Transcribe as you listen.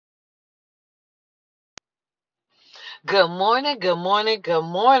Good morning, good morning, good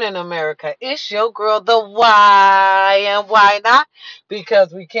morning, America. It's your girl, the why and why not?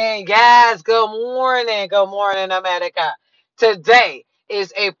 Because we can, guys. Good morning, America. Today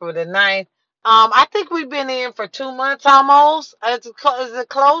is April the 9th. I think we've been in for 2 months almost. Is it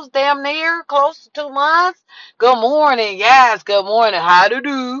close? Damn near close to 2 months. Good morning, yes. Good morning. How to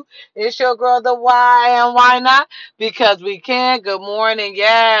do? It's your girl, the why and why not? Because we can. Good morning,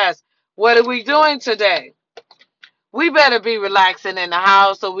 yes. What are we doing today? We better be relaxing in the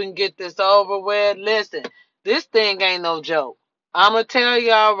house so we can get this over with. Listen, this thing ain't no joke. I'm going to tell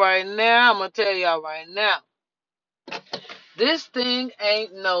y'all right now. This thing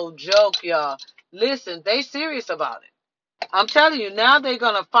ain't no joke, y'all. Listen, they serious about it. I'm telling you, now they're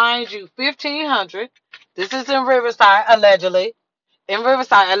going to fine you 1,500. This is in Riverside, allegedly. In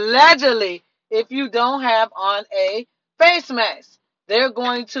Riverside, allegedly, if you don't have on a face mask. They're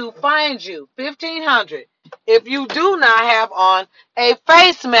going to fine you 1,500 if you do not have on a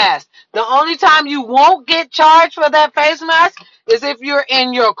face mask. The only time you won't get charged for that face mask is if you're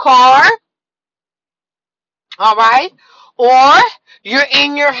in your car, all right, or you're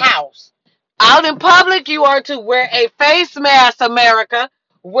in your house. Out in public, you are to wear a face mask, America.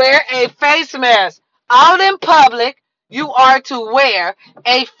 Wear a face mask. Out in public, you are to wear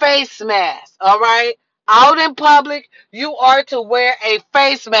a face mask, all right? Out in public, you are to wear a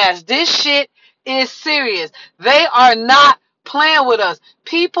face mask. This shit is serious. They are not playing with us.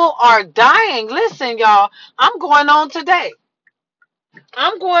 People are dying. Listen, y'all, I'm going on today.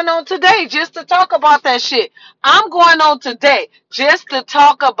 I'm going on today just to talk about that shit. I'm going on today just to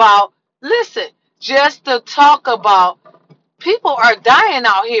talk about, listen, just to talk about people are dying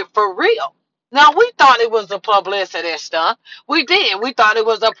out here for real. Now, we thought it was a publicity stunt. We did. We thought it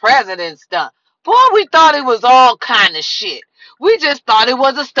was a president stunt. Boy, we thought it was all kind of shit. We just thought it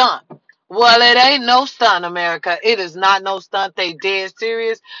was a stunt. Well, it ain't no stunt, America. It is not no stunt. They dead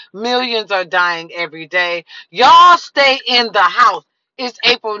serious. Millions are dying every day. Y'all stay in the house. It's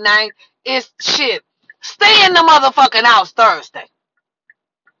April 9th. It's shit. Stay in the motherfucking house Thursday.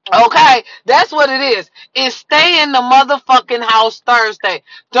 Okay, that's what it is. It's stay in the motherfucking house Thursday.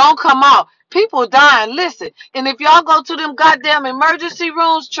 Don't come out. People dying. Listen, and if y'all go to them goddamn emergency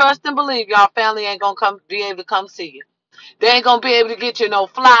rooms, trust and believe y'all family ain't gonna come be able to come see you. They ain't gonna be able to get you no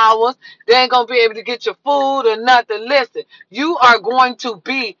flowers. They ain't gonna be able to get your food or nothing. Listen, you are going to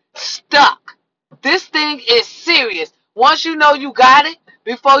be stuck. This thing is serious. Once you know you got it,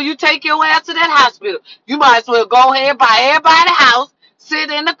 before you take your ass to that hospital, you might as well go ahead, buy everybody a house, sit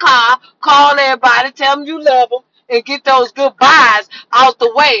in the car, call everybody, tell them you love them, and get those goodbyes out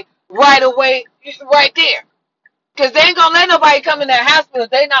the way right away, right there. Because they ain't going to let nobody come in that hospital.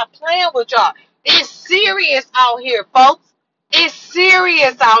 They not playing with y'all. It's serious out here, folks. It's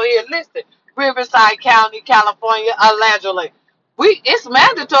serious out here. Listen, Riverside County, California, allegedly. It's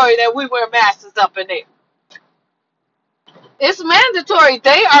mandatory that we wear masks up in there. It's mandatory.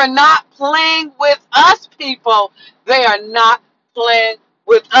 They are not playing with us, people. They are not playing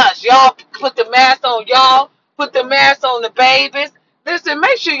with us. Y'all put the mask on y'all. Put the mask on the babies. Listen,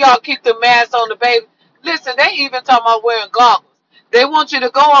 make sure y'all keep the mask on the babies. Listen, they even talking about wearing goggles. They want you to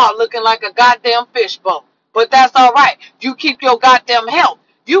go out looking like a goddamn fishbowl. But that's all right. You keep your goddamn health.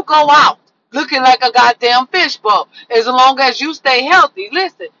 You go out looking like a goddamn fishbowl. As long as you stay healthy.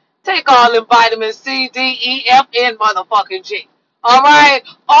 Listen, take all them vitamins C, D, E, F, and motherfucking G. All right?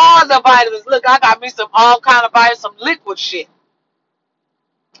 All the vitamins. Look, I got me some all kind of vitamins, some liquid shit.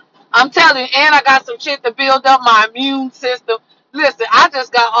 I'm telling you, and I got some shit to build up my immune system. Listen, I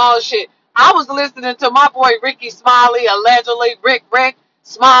just got all shit. I was listening to my boy Ricky Smiley, allegedly, Rick,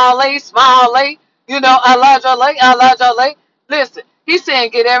 Smiley, allegedly. Listen, he's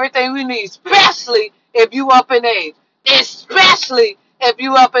saying get everything we need, especially if you up in age. Especially if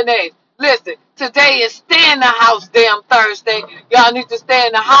you up in age. Listen, today is stay in the house damn Thursday. Y'all need to stay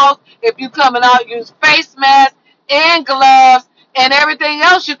in the house. If you coming out, use face masks and gloves and everything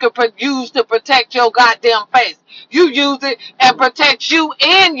else you can use to protect your goddamn face. You use it and protect you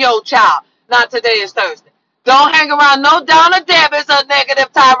and your child. Not today is Thursday. Don't hang around no Donna Debbie's or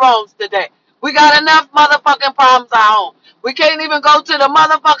negative Tyrones today. We got enough motherfucking problems at home. We can't even go to the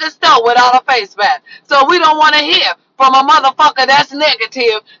motherfucking store without a face mask. So we don't want to hear from a motherfucker that's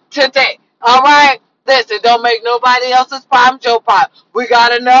negative today. All right? Listen, don't make nobody else's problems your problem. We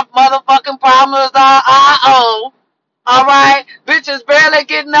got enough motherfucking problems of our own. All right? Bitches barely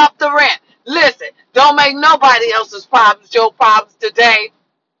getting up the rent. Listen, don't make nobody else's problems your problems today.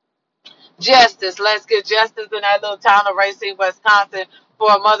 Justice. Let's get justice in that little town of Racine, Wisconsin for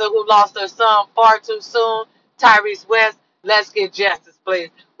a mother who lost her son far too soon. Tyrese West. Let's get justice, please.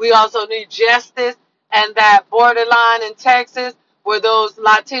 We also need justice and that borderline in Texas where those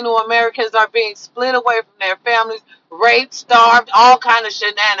Latino Americans are being split away from their families, raped, starved, all kind of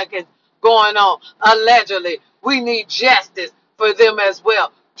shenanigans going on, allegedly. We need justice for them as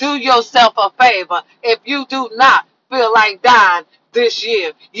well. Do yourself a favor. If you do not feel like dying this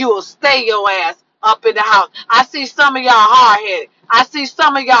year, you will stay your ass up in the house. I see some of y'all hard-headed. I see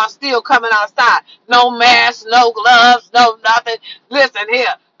some of y'all still coming outside. No mask, no gloves, no nothing. Listen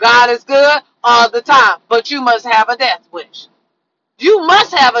here. God is good all the time, but you must have a death wish. You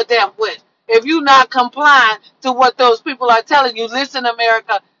must have a death wish. If you're not complying to what those people are telling you, listen,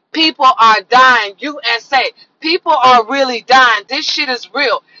 America, people are dying. USA, people are really dying. This shit is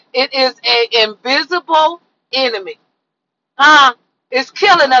real. It is an invisible enemy. Huh? It's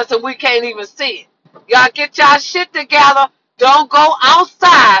killing us and we can't even see it. Y'all get y'all shit together. Don't go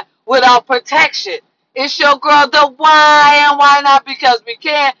outside without protection. It's your girl, the why and why not? Because we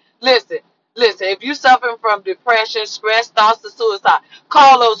can't. Listen, if you suffering from depression, stress, thoughts of suicide,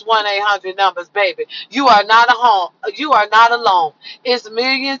 call those 1-800 numbers, baby. You are not a home. You are not alone. It's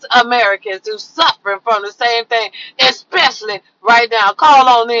millions of Americans who suffering from the same thing, especially right now. Call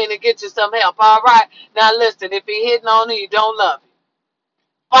on in and get you some help, all right? Now listen, if he hitting on you, he don't love you.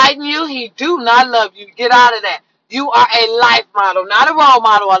 Fighting you, he do not love you. Get out of that. You are a life model, not a role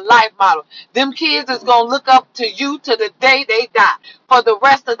model, a life model. Them kids is going to look up to you to the day they die for the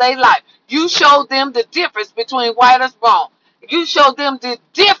rest of their life. You show them the difference between right and wrong. You show them the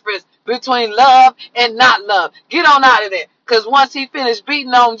difference between love and not love. Get on out of there. Because once he finished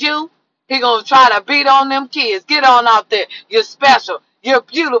beating on you, he going to try to beat on them kids. Get on out there. You're special. You're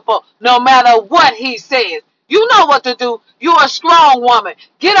beautiful no matter what he says. You know what to do. You're a strong woman.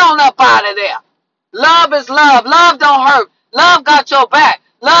 Get on up out of there. Love is love. Love don't hurt. Love got your back.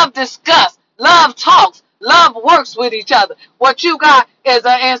 Love discuss. Love talks. Love works with each other. What you got is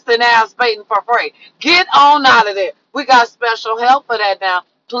an instant ass baiting for free. Get on out of there. We got special help for that now.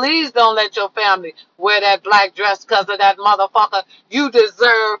 Please don't let your family wear that black dress because of that motherfucker. You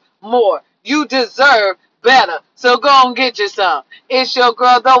deserve more. You deserve better. So go and get you some. It's your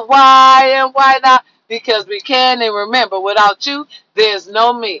girl, the why and why not? Because we can, and remember, without you, there's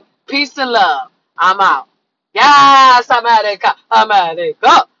no me. Peace and love. I'm out. Yes, America,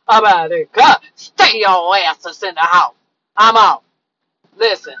 America, America. Stay your asses in the house. I'm out.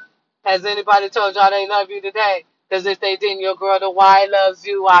 Listen, has anybody told y'all they love you today? Because if they didn't, your girl, the why loves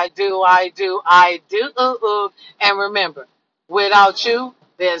you. I do, I do, I do. And remember, without you,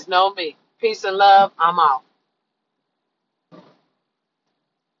 there's no me. Peace and love. I'm out.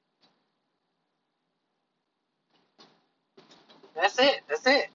 That's it. That's it.